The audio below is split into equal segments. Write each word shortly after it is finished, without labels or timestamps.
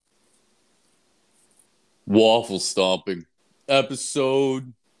Waffle stomping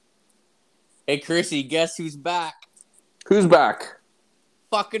episode. Hey, Chrissy, guess who's back? Who's back?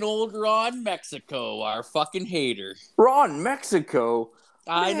 Fucking old Ron Mexico, our fucking hater. Ron Mexico.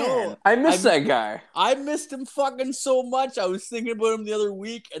 I know. I miss that guy. I missed him fucking so much. I was thinking about him the other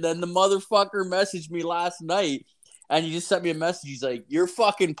week, and then the motherfucker messaged me last night, and he just sent me a message. He's like, "Your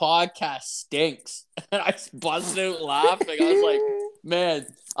fucking podcast stinks," and I just busted out laughing. I was like, "Man,"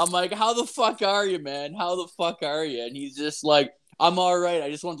 I'm like, "How the fuck are you, man? How the fuck are you?" And he's just like, "I'm all right. I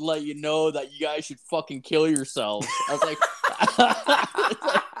just want to let you know that you guys should fucking kill yourselves." I was like,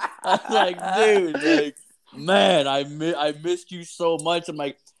 dude, like, man, I missed you so much. I'm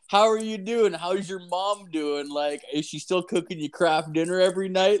like, how are you doing? How's your mom doing? Like, is she still cooking you craft dinner every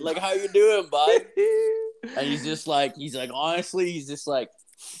night? Like, how you doing, bud? And he's like, honestly, he's just like,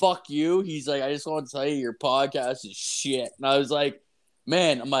 fuck you. He's like, I just want to tell you your podcast is shit. And I was like,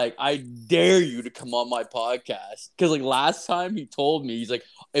 man, I'm like, I dare you to come on my podcast. Because, like, last time he told me, he's like,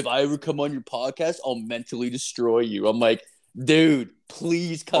 if I ever come on your podcast, I'll mentally destroy you. I'm like, dude,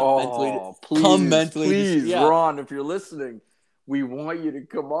 please come mentally. Please, yeah. Ron, if you're listening, we want you to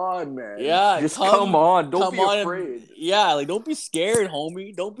come on, man. Yeah, just come on. Don't be afraid. Like, don't be scared,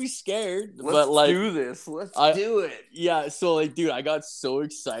 homie. Don't be scared. Let's do this. Let's do it. Yeah, so, like, dude, I got so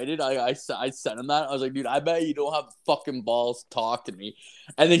excited. I sent him that. I was like, dude, I bet you don't have fucking balls to talk to me.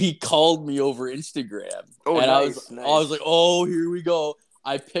 And then he called me over Instagram. Oh, and nice. I was like, oh, here we go.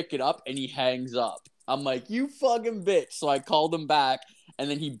 I pick it up, and he hangs up. I'm like, you fucking bitch. So I called him back, and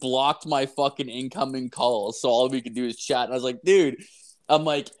then he blocked my fucking incoming calls. So all we could do is chat. And I was like, dude, I'm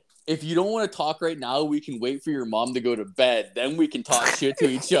like, if you don't want to talk right now, we can wait for your mom to go to bed. Then we can talk shit to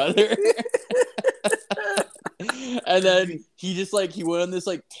each other. And then he went on this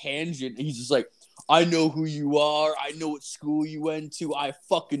like tangent. He's just like, I know who you are. I know what school you went to. I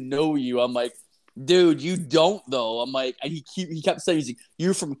fucking know you. I'm like, dude, you don't though. I'm like, and he kept saying, he's like,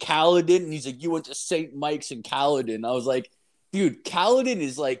 you're from Caledon, and he's like, you went to St. Mike's in Caledon. I was like, dude, Caledon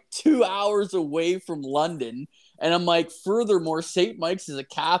is like 2 hours away from London, and I'm like, furthermore, St. Mike's is a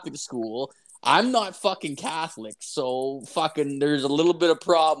Catholic school. I'm not fucking Catholic, so fucking there's a little bit of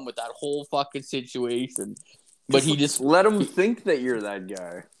problem with that whole fucking situation. But he just let him think that you're that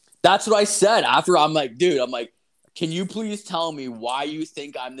guy. That's what I said after. I'm like, dude, I'm like, can you please tell me why you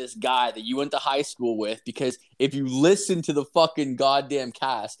think I'm this guy that you went to high school with? Because if you listen to the fucking goddamn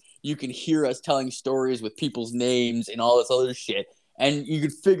cast, you can hear us telling stories with people's names and all this other shit. And you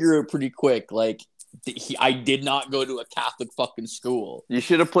could figure it pretty quick. Like, I did not go to a Catholic fucking school. You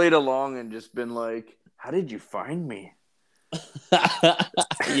should have played along and just been like, how did you find me?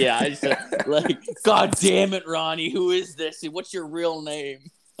 Yeah, I just like, God damn it, Ronnie, who is this? What's your real name?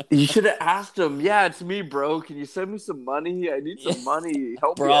 You should have asked him. Yeah, it's me, bro. Can you send me some money? I need some money.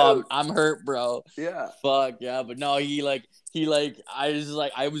 Help me out. I'm hurt, bro. Yeah. Fuck yeah, but no, I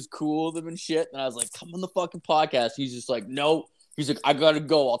was cool with him and shit, and I was like, come on the fucking podcast. He's just like, no. He's like, I gotta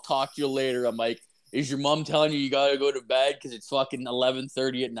go. I'll talk to you later. I'm like, is your mom telling you gotta go to bed because it's fucking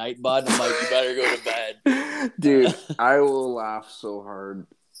 11:30 at night, bud? I'm like, you better go to bed, dude. I will laugh so hard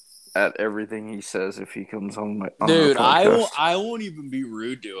at everything he says if he comes on dude, I won't even be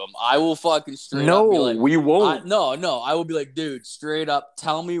rude to him. I will fucking straight up be like, we won't. I will be like, dude, straight up,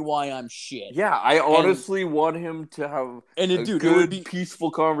 tell me why I'm shit. Yeah, I honestly want him to have good,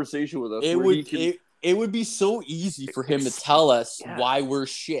 peaceful conversation with us. It would be so easy for him to tell us why we're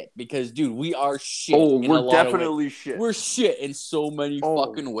shit. Because, dude, we are shit. Oh, we're definitely shit. We're shit in so many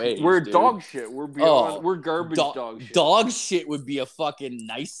fucking ways. We're dog shit. We're beyond. We're garbage dog shit. Dog shit would be a fucking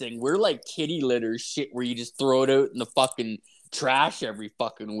nice thing. We're like kitty litter shit where you just throw it out in the fucking trash every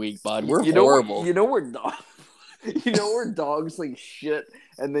fucking week, bud. We're horrible. We're dogs like shit,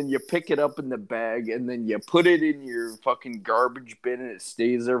 and then you pick it up in the bag, and then you put it in your fucking garbage bin, and it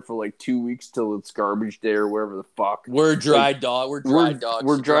stays there for like 2 weeks till it's garbage day or wherever the fuck. We're dry dog. We're dry dogs.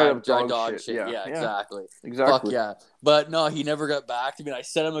 We're dry dog shit. Yeah, exactly. Fuck yeah. But no, he never got back to me. And I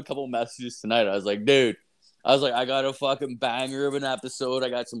sent him a couple messages tonight. I was like, dude, I got a fucking banger of an episode. I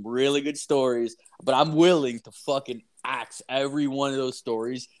got some really good stories, but I'm willing to fucking axe every one of those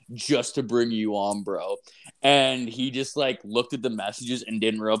stories just to bring you on, bro. And he just like looked at the messages and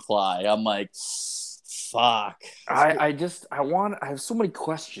didn't reply. I'm like, fuck. I have so many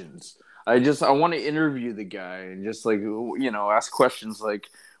questions. I want to interview the guy and just like, ask questions like,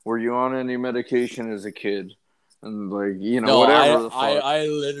 were you on any medication as a kid? And like, whatever. I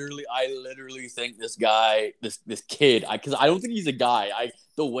literally think this guy, this kid, because I don't think he's a guy.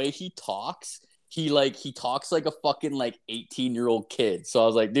 The way he talks, he talks like a fucking like 18-year-old kid. So I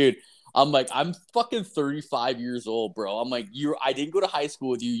was like, dude, I'm like, I'm fucking 35 years old, bro. I'm like, I didn't go to high school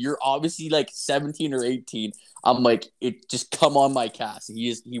with you. You're obviously like 17 or 18. I'm like, it just come on my cast.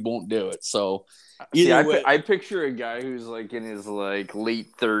 He won't do it. So See, either way, I picture a guy who's like in his like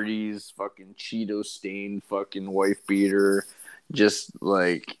late 30s, fucking Cheeto stained, fucking wife beater, just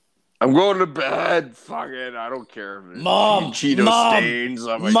like I'm going to bed. Fucking, I don't care if it's Cheeto stains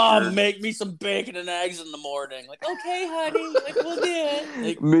on my shirt. make me some bacon and eggs in the morning. Like, okay, honey, like we'll do it.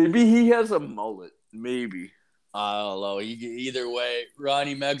 Like, maybe he has a mullet. Maybe. I don't know. Either way,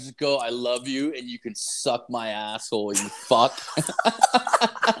 Ronnie Mexico, I love you, and you can suck my asshole, you fuck.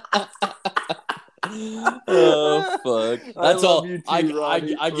 Oh fuck! That's all. You too,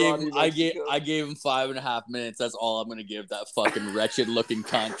 Ronnie, I gave him 5.5 minutes. That's all I'm gonna give that fucking wretched looking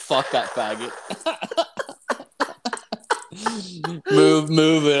cunt. Fuck that faggot.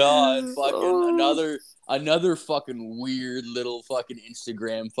 Move it on. Fucking another fucking weird little fucking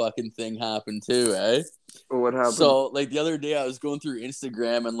Instagram fucking thing happened too, eh? What happened? So like the other day I was going through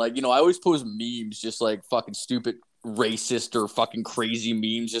Instagram and like, you know, I always post memes, just like fucking stupid racist or fucking crazy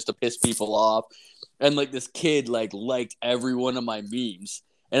memes just to piss people off. And like this kid like liked every one of my memes.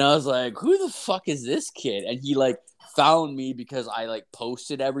 And I was like, who the fuck is this kid? And he like found me because I like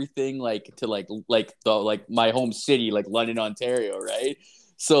posted everything like to like my home city, like London, Ontario, right?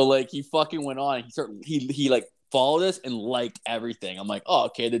 So like he fucking went on and he like followed us and liked everything. I'm like, oh,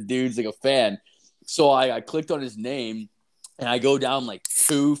 okay, the dude's like a fan. So I clicked on his name and I go down like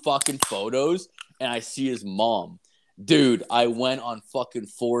 2 fucking photos and I see his mom. Dude, I went on fucking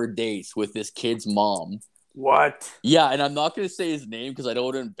 4 dates with this kid's mom. What? Yeah, and I'm not going to say his name because I don't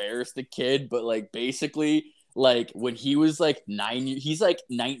want to embarrass the kid, but like basically like when he was like 9, he's like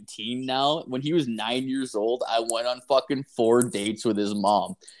 19 now. When he was 9 years old, I went on fucking 4 dates with his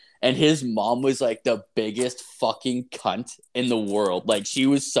mom. And his mom was like the biggest fucking cunt in the world. Like she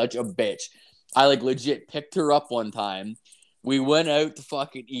was such a bitch. I like legit picked her up one time. We went out to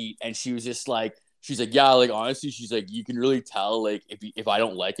fucking eat and she was just like, she's like, yeah, like honestly, she's like, you can really tell like if I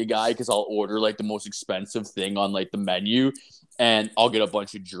don't like a guy because I'll order like the most expensive thing on like the menu and I'll get a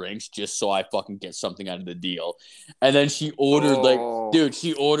bunch of drinks just so I fucking get something out of the deal. And then she ordered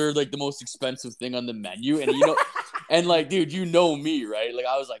she ordered like the most expensive thing on the menu and you know and like dude, you know me, right? Like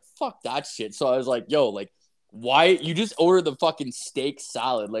I was like, fuck that shit. So I was like, yo, like why you just ordered the fucking steak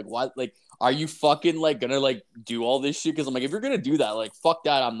salad? Like what? Like are you fucking like gonna like do all this shit? Because I'm like, if you're gonna do that, like fuck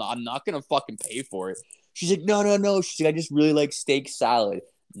that. I'm not gonna fucking pay for it. She's like, no. She's like, I just really like steak salad.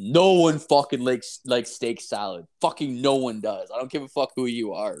 No one fucking likes steak salad. Fucking no one does. I don't give a fuck who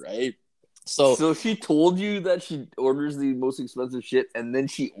you are, right? So she told you that she orders the most expensive shit, and then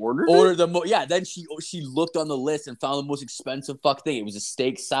she ordered Then she looked on the list and found the most expensive fuck thing. It was a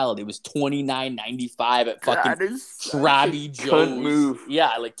steak salad. It was $29.95 at fucking Krabby Joe's. Move.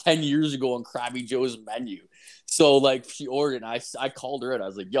 Yeah, like 10 years ago on Krabby Joe's menu. So like she ordered, and I called her and I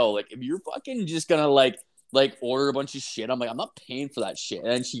was like, yo, like if you're fucking just gonna like order a bunch of shit, I'm like, I'm not paying for that shit.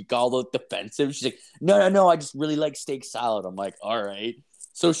 And then she got all defensive. She's like, no, I just really like steak salad. I'm like, all right.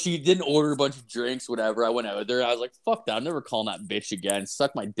 So she didn't order a bunch of drinks, whatever. I went out there. I was like, fuck that. I'm never calling that bitch again.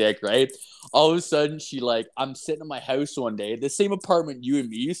 Suck my dick, right? All of a sudden, she like, I'm sitting in my house one day, the same apartment you and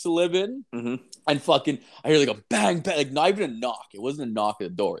me used to live in. Mm-hmm. And fucking, I hear like a bang, bang, like not even a knock. It wasn't a knock at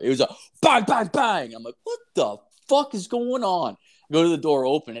the door. It was a bang, bang, bang. I'm like, what the fuck is going on? I go to the door,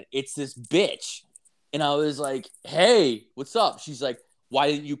 open it. It's this bitch. And I was like, hey, what's up? She's like, why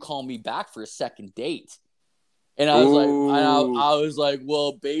didn't you call me back for a second date? And I was like,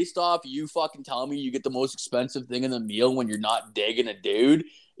 well, based off you fucking telling me you get the most expensive thing in the meal when you're not digging a dude,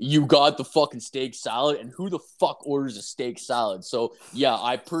 you got the fucking steak salad, and who the fuck orders a steak salad? So yeah,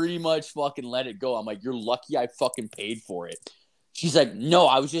 I pretty much fucking let it go. I'm like, you're lucky I fucking paid for it. She's like, no,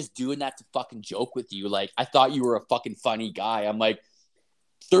 I was just doing that to fucking joke with you. Like, I thought you were a fucking funny guy. I'm like,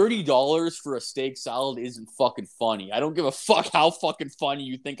 $30 for a steak salad isn't fucking funny. I don't give a fuck how fucking funny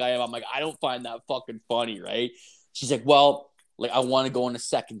you think I am. I'm like, I don't find that fucking funny, right? She's like, well, like, I want to go on a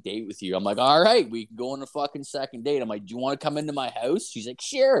second date with you. I'm like, all right, we can go on a fucking second date. I'm like, do you want to come into my house? She's like,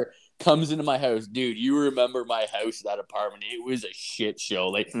 sure. Comes into my house. Dude, you remember my house, that apartment. It was a shit show.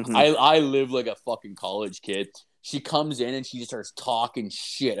 Like, mm-hmm. I live like a fucking college kid. She comes in and she just starts talking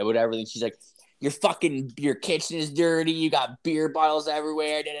shit about everything. She's like, your kitchen is dirty. You got beer bottles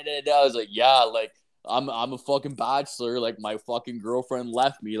everywhere. Da, da, da, da. I was like, yeah, like I'm a fucking bachelor. Like my fucking girlfriend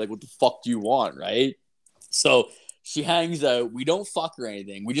left me. Like, what the fuck do you want, right? So she hangs out. We don't fuck or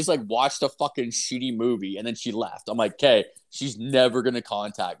anything. We just like watched a fucking shitty movie and then she left. I'm like, okay, she's never gonna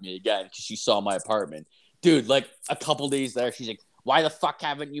contact me again because she saw my apartment, dude. Like a couple days there, she's like, why the fuck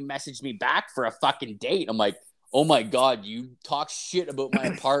haven't you messaged me back for a fucking date? I'm like, oh my God, you talk shit about my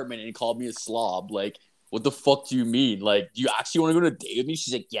apartment and called me a slob. Like, what the fuck do you mean? Like, do you actually want to go on a date with me?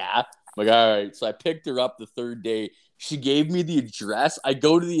 She's like, yeah. I'm like, all right. So I picked her up the third day. She gave me the address. I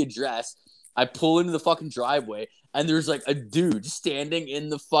go to the address. I pull into the fucking driveway, and there's like a dude standing in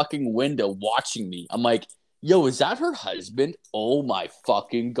the fucking window watching me. I'm like, yo, is that her husband? Oh my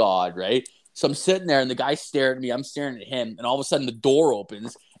fucking God, right? So I'm sitting there, and the guy's staring at me. I'm staring at him, and all of a sudden the door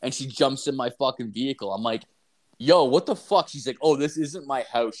opens, and she jumps in my fucking vehicle. I'm like, yo, what the fuck? She's like, oh, this isn't my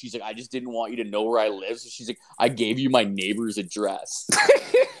house. She's like, I just didn't want you to know where I live. So she's like, I gave you my neighbor's address.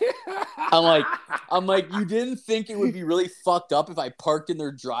 I'm like, you didn't think it would be really fucked up if I parked in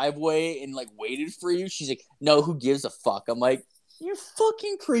their driveway and like waited for you? She's like, no, who gives a fuck? I'm like, you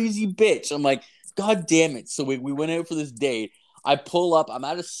fucking crazy bitch. I'm like, God damn it. So we went out for this date. I pull up, I'm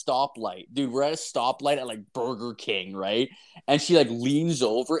at a stoplight. Dude, we're at a stoplight at like Burger King, right? And she like leans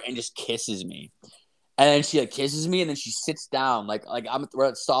over and just kisses me. And then she like kisses me, and then she sits down, we're at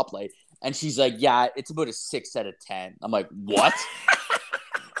a stoplight, and she's like, "Yeah, it's about a 6 out of 10." I'm like, "What?"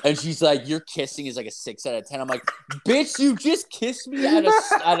 And she's like, "Your kissing is like a 6 out of 10." I'm like, "Bitch, you just kissed me at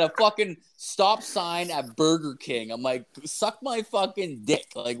a fucking stop sign at Burger King." I'm like, "Suck my fucking dick."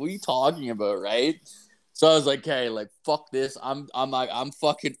 Like, what are you talking about, right? So I was like, "Hey, like, fuck this. I'm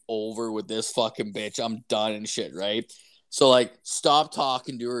fucking over with this fucking bitch. I'm done and shit, right?" So like, stopped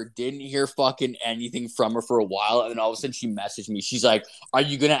talking to her, didn't hear fucking anything from her for a while, and then all of a sudden she messaged me. She's like, "Are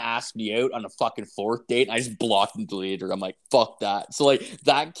you gonna ask me out on a fucking fourth date?" And I just blocked and deleted her. I'm like, "Fuck that." So like,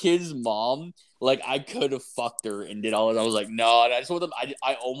 that kid's mom, like, I could have fucked her and did all of that. I was like, no, and I just want them.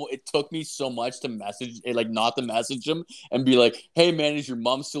 I almost. It took me so much to message, like, not to message him and be like, "Hey man, is your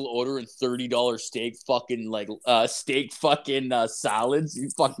mom still ordering $30 steak fucking salads? You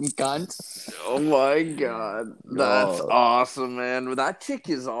fucking cunt." Oh my God, that's Oh. awesome, man. That chick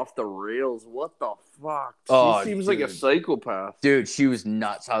is off the rails. What the fuck? She Oh, seems like a dude. psychopath. Dude, she was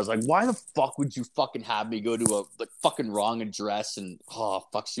nuts. I was like, why the fuck would you fucking have me go to a like fucking wrong address? And oh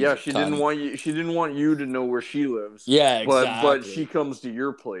fuck, she was Yeah, a cunt. she didn't want you to know where she lives. Yeah, But exactly. she comes to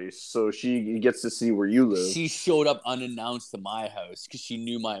your place, so she gets to see where you live. She showed up unannounced to my house because she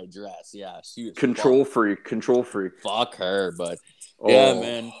knew my address. Yeah, she was Control freak, control freak. fuck her. But yeah, Oh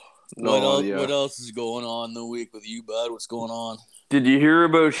man. What no, else? yeah. What else is going on the week with you, bud? What's going on? Did you hear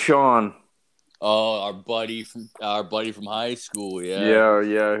about Sean? Oh, our buddy from high school. Yeah,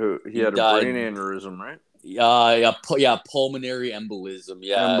 Yeah. He he had a brain died. aneurysm, right? Yeah, pulmonary embolism.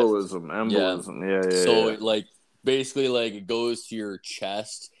 Yeah, yeah. Embolism. So Yeah. it like basically like it goes to your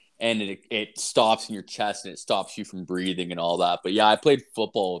chest and it stops in your chest and it stops you from breathing and all that. But yeah, I played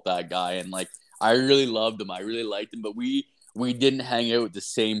football with that guy and like I really loved him. I really liked him, but we didn't hang out with the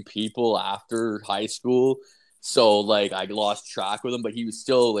same people after high school. So like I lost track with him, but he was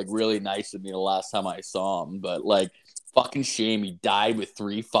still like really nice to me the last time I saw him. But like fucking shame he died with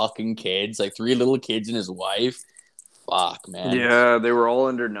three fucking kids, like three little kids and his wife. Fuck, man. Yeah, they were all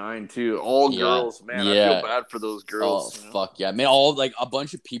under 9 too. All Yeah. girls, man. I feel Yeah. bad for those Oh girls. fuck yeah, man! All like a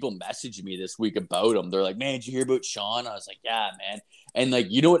bunch of people messaged me this week about him. They're like, "Man, did you hear about Sean?" I was like, "Yeah, man." And like,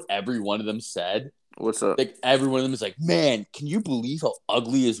 you know what? Every one of them said, What's up? like, every one of them is like, "Man, can you believe how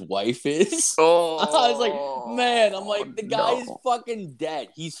ugly his wife is?" I was like, "Man," I'm like, the guy is fucking dead.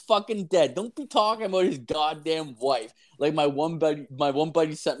 He's fucking dead. Don't be talking about his goddamn wife. Like my one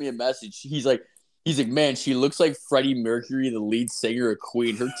buddy sent me a message. He's like, "Man, she looks like Freddie Mercury, the lead singer of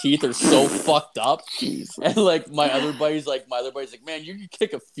Queen. Her teeth are so fucked up." Jesus. And like my other buddy's like, "Man, you could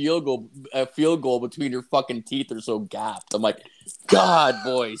kick a field goal between your fucking teeth. They're so gapped." I'm like, "God,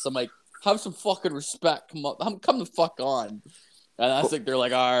 boys." I'm like, have some fucking respect. Come the fuck on. And that's like they're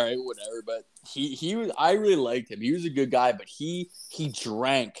like, all right, whatever. But he was, I really liked him. He was a good guy, but he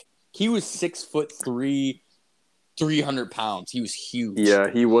drank. He was 6'3", 300 pounds. He was huge. Yeah,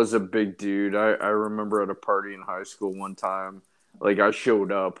 he was a big dude. I remember at a party in high school one time, like I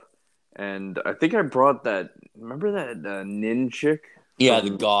showed up, and I think I brought that. Remember that Nin chick? Yeah,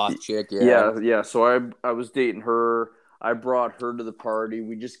 the goth chick. Yeah. Yeah. So I was dating her. I brought her to the party.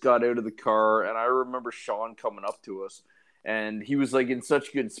 We just got out of the car, and I remember Sean coming up to us, and he was like in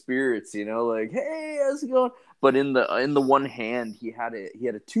such good spirits, you know, like, "Hey, how's it going?" But in the one hand, he had a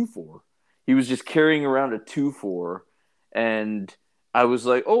 2-4. He was just carrying around a 2-4, and I was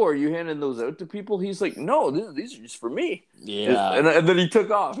like, "Oh, are you handing those out to people?" He's like, "No, these are just for me." Yeah. And then he took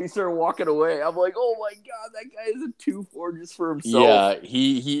off. He started walking away. I'm like, "Oh my God, that guy is a 2-4 just for himself." Yeah,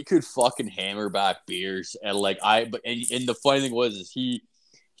 he could fucking hammer back beers and like and the funny thing was is he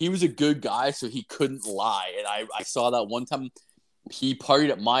was a good guy, so he couldn't lie. And I saw that one time he partied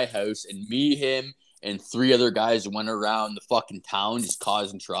at my house and me, him, and three other guys went around the fucking town just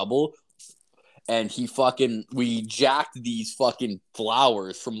causing trouble. and we jacked these fucking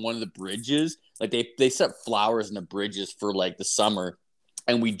flowers from one of the bridges. Like they set flowers in the bridges for like the summer,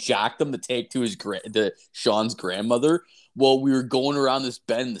 and we jacked them to take to Sean's grandmother. Well, we were going around this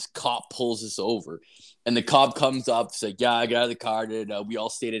bend, this cop pulls us over, and the cop comes up, says, "Yeah, I got out of the car. We all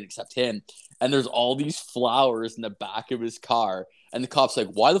stayed in except him." And there's all these flowers in the back of his car, and the cop's like,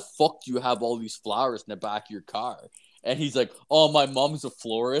 "Why the fuck do you have all these flowers in the back of your car?" And he's like, "Oh, my mom's a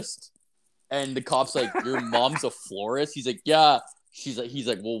florist." And the cop's like, "Your mom's a florist?" He's like, "Yeah." He's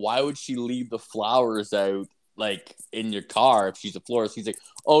like, "Well, why would she leave the flowers out like in your car if she's a florist?" He's like,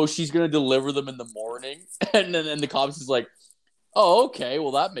 "Oh, she's gonna deliver them in the morning." And then the cops is like, "Oh, okay,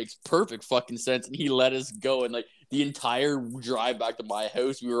 well that makes perfect fucking sense." And he let us go, and like the entire drive back to my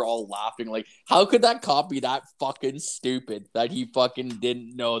house, we were all laughing. Like, how could that cop be that fucking stupid that he fucking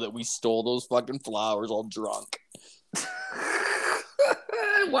didn't know that we stole those fucking flowers all drunk?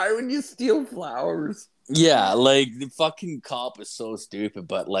 Why would you steal flowers? Yeah, like the fucking cop is so stupid,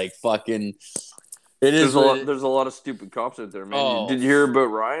 but like fucking, it is. There's a lot of stupid cops out there, man. Oh. Did you hear about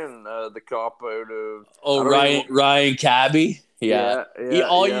Ryan, the cop out of? Ryan Cabby. Yeah.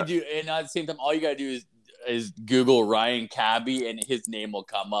 Yeah. You do, and at the same time, all you gotta do is Google Ryan Cabby, and his name will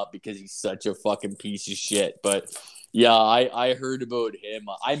come up because he's such a fucking piece of shit. But yeah, I heard about him.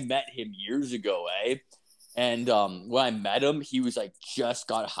 I met him years ago, eh? And when I met him, he was like just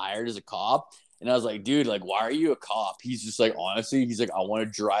got hired as a cop. And I was like, "Dude, like, why are you a cop?" He's just like, honestly, he's like, "I want to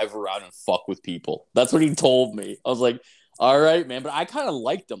drive around and fuck with people." That's what he told me. I was like, "All right, man." But I kind of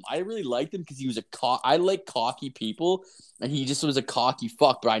liked him. I really liked him because he was I like cocky people, and he just was a cocky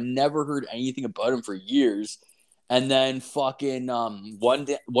fuck. But I never heard anything about him for years. And then fucking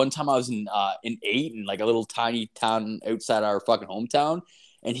one time I was in Ayton, like a little tiny town outside our fucking hometown,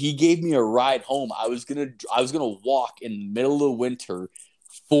 and he gave me a ride home. I was gonna walk in the middle of the winter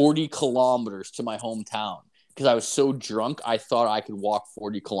 40 kilometers to my hometown because I was so drunk I thought I could walk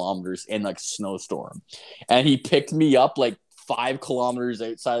 40 kilometers in like a snowstorm. And he picked me up like 5 kilometers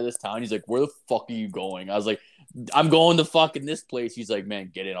outside of this town. He's like, "Where the fuck are you going?" I was like, "I'm going to fucking this place." He's like,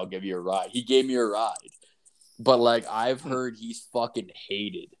 "Man, get in, I'll give you a ride." He gave me a ride. But like I've heard he's fucking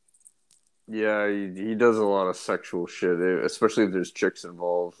hated. Yeah, he does a lot of sexual shit, especially if there's chicks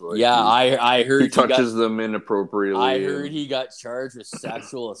involved. Like yeah, I heard he touches them inappropriately. I heard he got charged with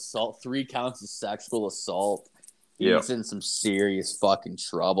sexual assault, 3 counts of sexual assault. He's in some serious fucking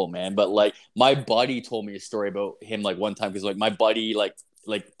trouble, man. But like my buddy told me a story about him like one time because like my buddy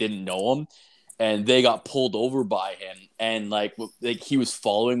like didn't know him, and they got pulled over by him, and like he was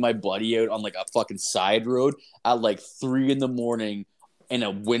following my buddy out on like a fucking side road at like 3 a.m. in a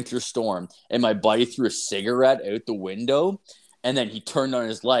winter storm, and my buddy threw a cigarette out the window, and then he turned on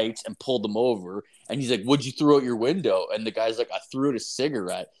his lights and pulled him over, and he's like, "What'd you throw out your window?" And the guy's like, "I threw out a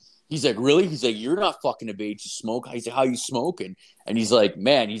cigarette." He's like, "Really?" He's like, "You're not fucking of age to smoke." He's like, "How you smoking?" And he's like,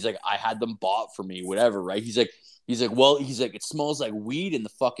 "Man," he's like, "I had them bought for me, whatever, right?" He's like, "Well," he's like, "It smells like weed in the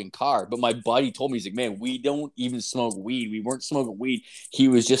fucking car." But my buddy told me, he's like, "Man, we don't even smoke weed. We weren't smoking weed. He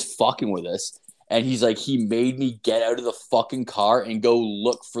was just fucking with us." And he's like, he made me get out of the fucking car and go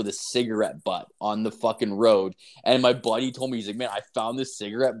look for the cigarette butt on the fucking road. And my buddy told me, he's like, "Man, I found this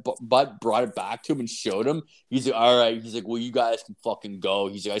cigarette butt, brought it back to him and showed him." He's like, "All right." He's like, "Well, you guys can fucking go."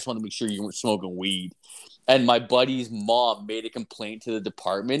 He's like, "I just want to make sure you weren't smoking weed." And my buddy's mom made a complaint to the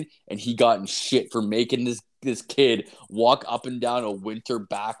department, and he got in shit for making this kid walk up and down a winter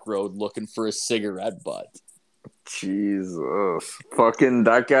back road looking for a cigarette butt. Jesus. Fucking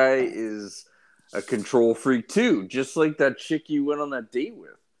that guy is a control freak too, just like that chick you went on that date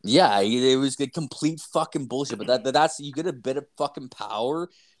with. Yeah, it was the complete fucking bullshit. But that's you get a bit of fucking power,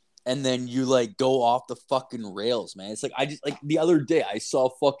 and then you like go off the fucking rails, man. It's like I just like the other day I saw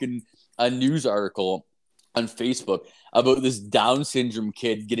fucking a news article on Facebook about this Down syndrome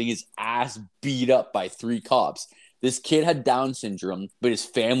kid getting his ass beat up by 3 cops. This kid had Down syndrome, but his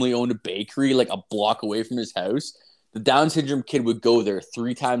family owned a bakery like a block away from his house. The Down syndrome kid would go there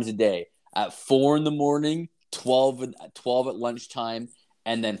 3 times a day. At 4 a.m, 12 at lunchtime,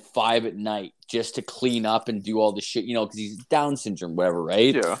 and then 5 at night, just to clean up and do all the shit, you know, because he's Down syndrome, whatever,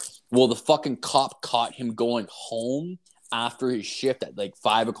 right? Yeah. Well, the fucking cop caught him going home after his shift at like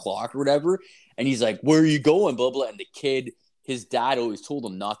 5 o'clock or whatever, and he's like, "Where are you going?" Blah blah. And the kid, his dad always told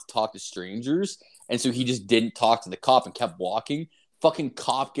him not to talk to strangers, and so he just didn't talk to the cop and kept walking. Fucking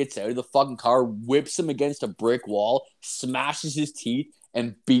cop gets out of the fucking car, whips him against a brick wall, smashes his teeth,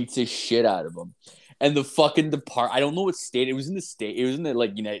 and beats his shit out of him. And the fucking I don't know what state it was in. It was in the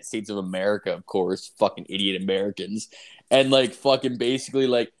like United States of America, of course. Fucking idiot Americans. And like fucking basically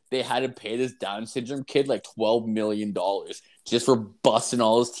like they had to pay this Down syndrome kid like $12 million just for busting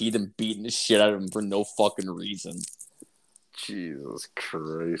all his teeth and beating the shit out of him for no fucking reason. Jesus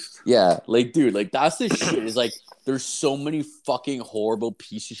Christ. Yeah, like, dude, like, that's the shit. Is like, there's so many fucking horrible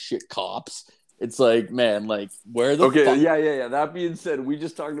piece of shit cops. It's like, man, like, where the Okay, fuck? yeah. That being said, we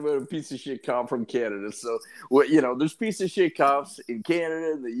just talked about a piece of shit cop from Canada. So, what there's piece of shit cops in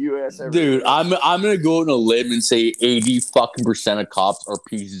Canada, in the U.S., everywhere. Dude, I'm gonna go on a limb and say 80% of cops are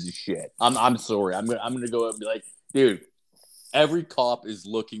pieces of shit. I'm sorry. I'm gonna go and be like, dude, every cop is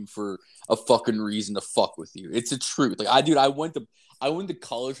looking for a fucking reason to fuck with you. It's a truth. Like, I went to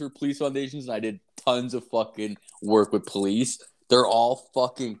college for police foundations and I did tons of fucking work with police. They're all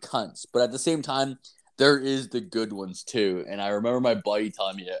fucking cunts, but at the same time, there is the good ones too. And I remember my buddy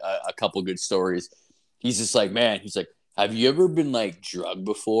telling me a couple good stories. He's just like, man, he's like, have you ever been like drugged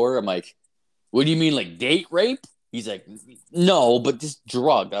before? I'm like, what do you mean, like date rape? He's like, no, but just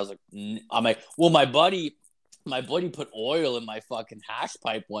drugged. I was like, I'm like, well, my buddy put oil in my fucking hash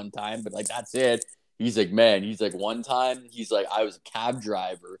pipe one time, but like, that's it. He's like, man, he's like, one time, he's like, I was a cab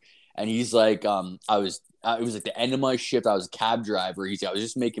driver, and he's like, it was like the end of my shift. I was a cab driver. He's like, I was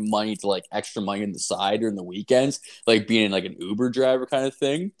just making money to like extra money on the side during the weekends, like being like an Uber driver kind of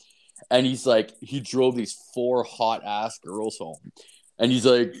thing. And he's like, he drove these 4 hot ass girls home. And he's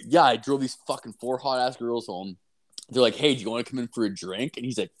like, yeah, I drove these fucking 4 hot ass girls home. They're like, hey, do you want to come in for a drink? And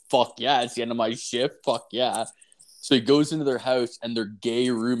he's like, fuck yeah, it's the end of my shift. Fuck yeah. So he goes into their house and they're gay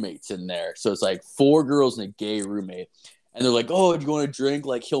roommates in there. So it's like 4 girls and a gay roommate. And they're like, oh, do you want a drink?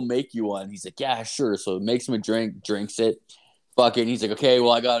 Like, he'll make you one. He's like, yeah, sure. So it makes him a drink, drinks it. Fucking, he's like, okay,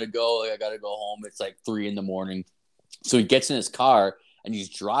 well, I got to go. Like, I got to go home. It's like 3 a.m. So he gets in his car and he's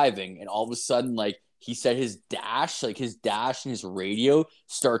driving. And all of a sudden, like, he said his dash and his radio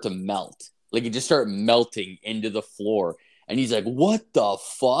start to melt. Like, it just started melting into the floor. And he's like, what the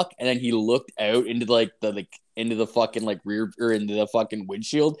fuck? And then he looked out into into the fucking like rear or into the fucking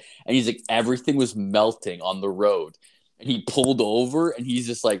windshield. And he's like, everything was melting on the road. And he pulled over and he's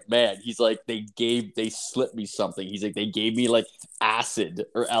just like, man, he's like, they slipped me something. He's like, they gave me like acid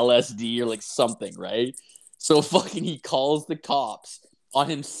or LSD or like something, right? So fucking he calls the cops on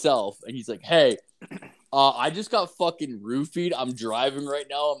himself and he's like, hey, I just got fucking roofied. I'm driving right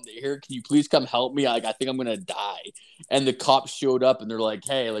now. I'm here. Can you please come help me? I think I'm gonna die. And the cops showed up and they're like,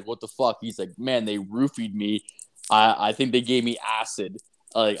 hey, like what the fuck? He's like, man, they roofied me. I think they gave me acid.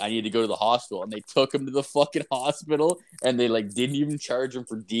 Like I need to go to the hospital. And they took him to the fucking hospital and they like didn't even charge him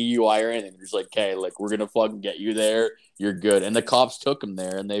for DUI or anything. They're just like, okay, like we're gonna fucking get you there. You're good. And the cops took him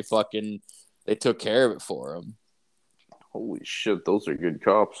there and they took care of it for him. Holy shit, those are good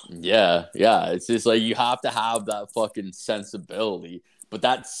cops. Yeah. It's just like you have to have that fucking sensibility. But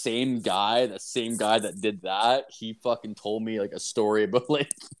that same guy that did that, he fucking told me like a story about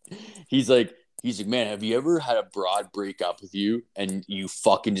like he's like, man, have you ever had a broad break up with you and you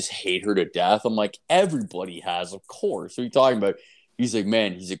fucking just hate her to death? I'm like, everybody has, of course. What are you talking about? He's like,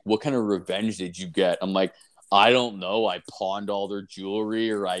 man, what kind of revenge did you get? I'm like, I don't know. I pawned all their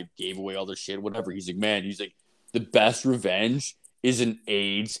jewelry or I gave away all their shit, whatever. He's like, man, the best revenge is an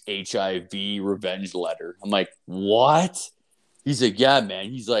AIDS, HIV revenge letter. I'm like, what? He's like, yeah, man.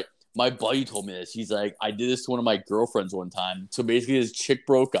 He's like, my buddy told me this. He's like, I did this to one of my girlfriends one time. So basically his chick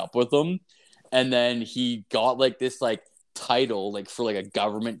broke up with him. And then he got like this like title, like for like a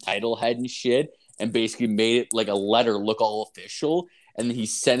government title head and shit. And basically made it like a letter look all official. And then he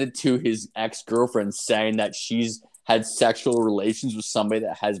sent it to his ex-girlfriend saying that she's had sexual relations with somebody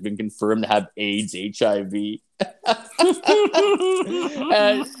that has been confirmed to have AIDS, HIV.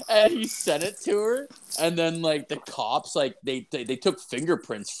 and he sent it to her. And then like the cops, like they took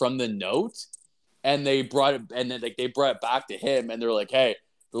fingerprints from the note and they brought it and then like they brought it back to him and they're like, hey,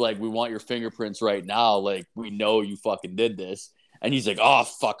 we want your fingerprints right now. Like, we know you fucking did this. And he's like, oh,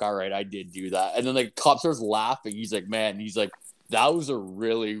 fuck, all right, I did do that. And then, like, cop starts laughing. He's like, man, that was a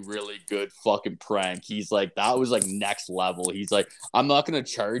really, really good fucking prank. He's like, that was, like, next level. He's like, I'm not going to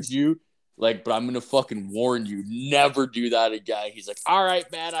charge you, like, but I'm going to fucking warn you, never do that again. He's like, all right,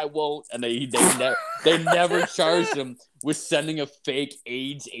 man, I won't. And they never charged him with sending a fake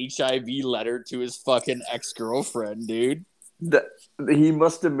AIDS HIV letter to his fucking ex-girlfriend, dude. He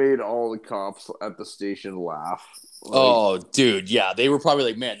must have made all the cops at the station laugh. Like, oh, dude, yeah. They were probably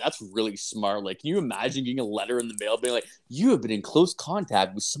like, man, that's really smart. Like, can you imagine getting a letter in the mail being like, you have been in close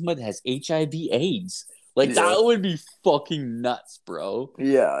contact with someone that has HIV AIDS? Like, yeah. That would be fucking nuts, bro.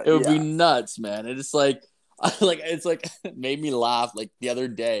 Yeah. It would be nuts, man. And it's like, it made me laugh. Like, the other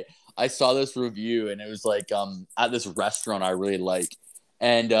day, I saw this review, and it was like at this restaurant I really like.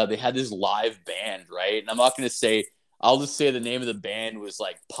 And they had this live band, right? And I'm not going to say... I'll just say the name of the band was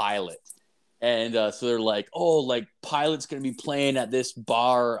like Pilot. And so they're like, oh, like Pilot's gonna be playing at this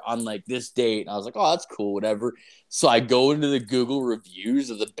bar on like this date. And I was like, oh, that's cool, whatever. So I go into the Google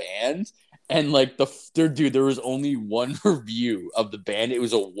reviews of the band, and like there was only one review of the band. It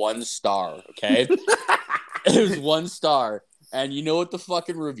was a 1 star. Okay, it was 1 star, and you know what the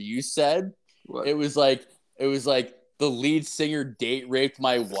fucking review said? What? It was like the lead singer date raped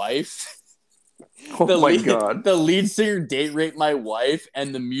my wife. God. The lead singer date raped my wife,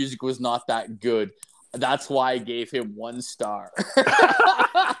 and the music was not that good. That's why I gave him 1 star.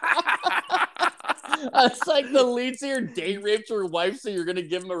 It's like the lead singer date raped your wife, so you're gonna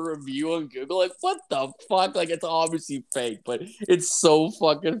give him a review on Google. Like, what the fuck? Like, it's obviously fake, but it's so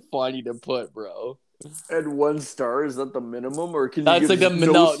fucking funny to put, bro. And 1 star, is that the minimum, or can you That's give like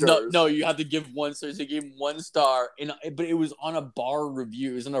no stars? no. You have to give 1 star. So you gave him 1 star, but it was on a bar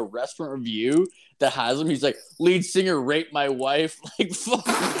review. It was in a restaurant review that has him. He's like, lead singer raped my wife. Like, fuck,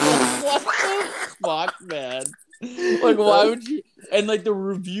 what the fuck, man? Like, why would you? And like the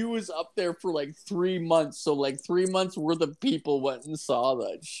review was up there for like 3 months, so like 3 months worth of people went and saw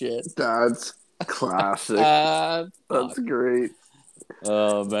that shit. That's classic. That's great.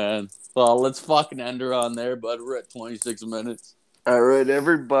 Oh man. Well, let's fucking end her on there, bud. We're at 26 minutes. All right,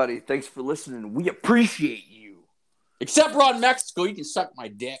 everybody. Thanks for listening. We appreciate you. Except we're on Mexico. You can suck my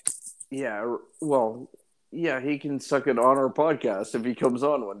dick. Yeah, well, yeah, he can suck it on our podcast if he comes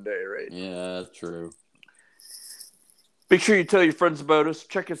on one day, right? Yeah, that's true. Make sure you tell your friends about us.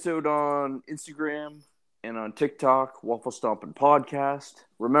 Check us out on Instagram and on TikTok, Waffle Stompin' Podcast.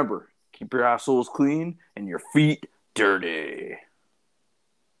 Remember, keep your assholes clean and your feet dirty.